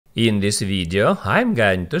In this video, I'm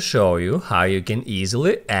going to show you how you can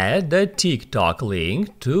easily add a TikTok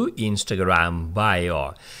link to Instagram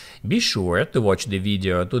bio. Be sure to watch the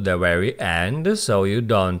video to the very end so you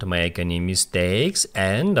don't make any mistakes,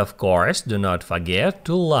 and of course do not forget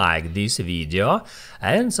to like this video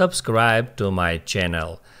and subscribe to my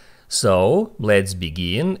channel. So let's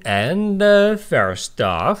begin, and first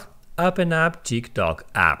off, open up TikTok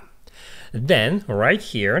app. Then, right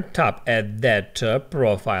here, tap at that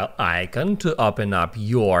profile icon to open up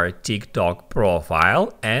your TikTok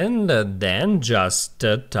profile, and then just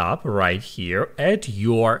tap right here at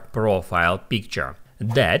your profile picture.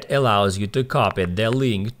 That allows you to copy the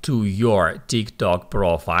link to your TikTok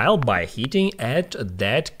profile by hitting at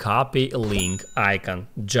that copy link icon.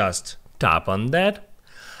 Just tap on that,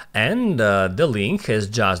 and the link has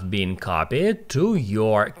just been copied to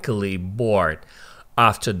your clipboard.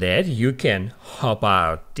 After that, you can hop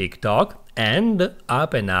out TikTok and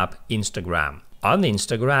open up Instagram. On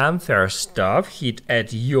Instagram, first off, hit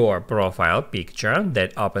at your profile picture.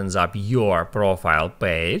 That opens up your profile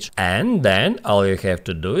page, and then all you have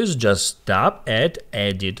to do is just tap at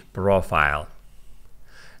Edit Profile.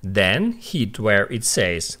 Then hit where it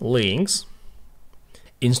says Links.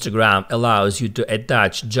 Instagram allows you to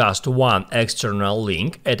attach just one external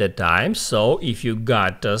link at a time, so if you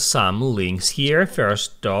got some links here,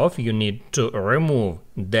 first off you need to remove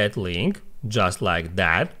that link, just like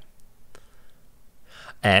that,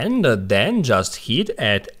 and then just hit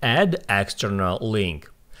at Add External Link.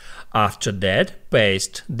 After that,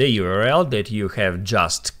 paste the URL that you have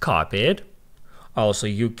just copied. Also,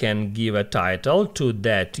 you can give a title to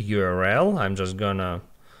that URL. I'm just gonna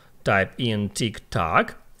type in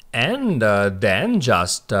TikTok, and then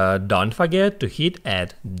just don't forget to hit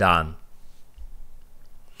at Done.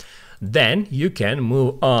 Then you can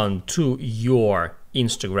move on to your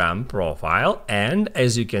Instagram profile, and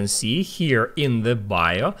as you can see here in the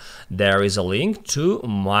bio, there is a link to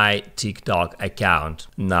my TikTok account.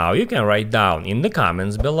 Now you can write down in the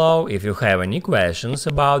comments below if you have any questions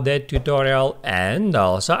about that tutorial, and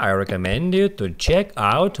also I recommend you to check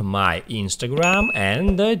out my Instagram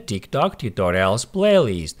and the TikTok tutorials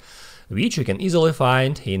playlist, which you can easily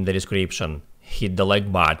find in the description. Hit the like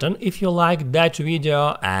button if you liked that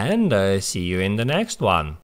video, and see you in the next one.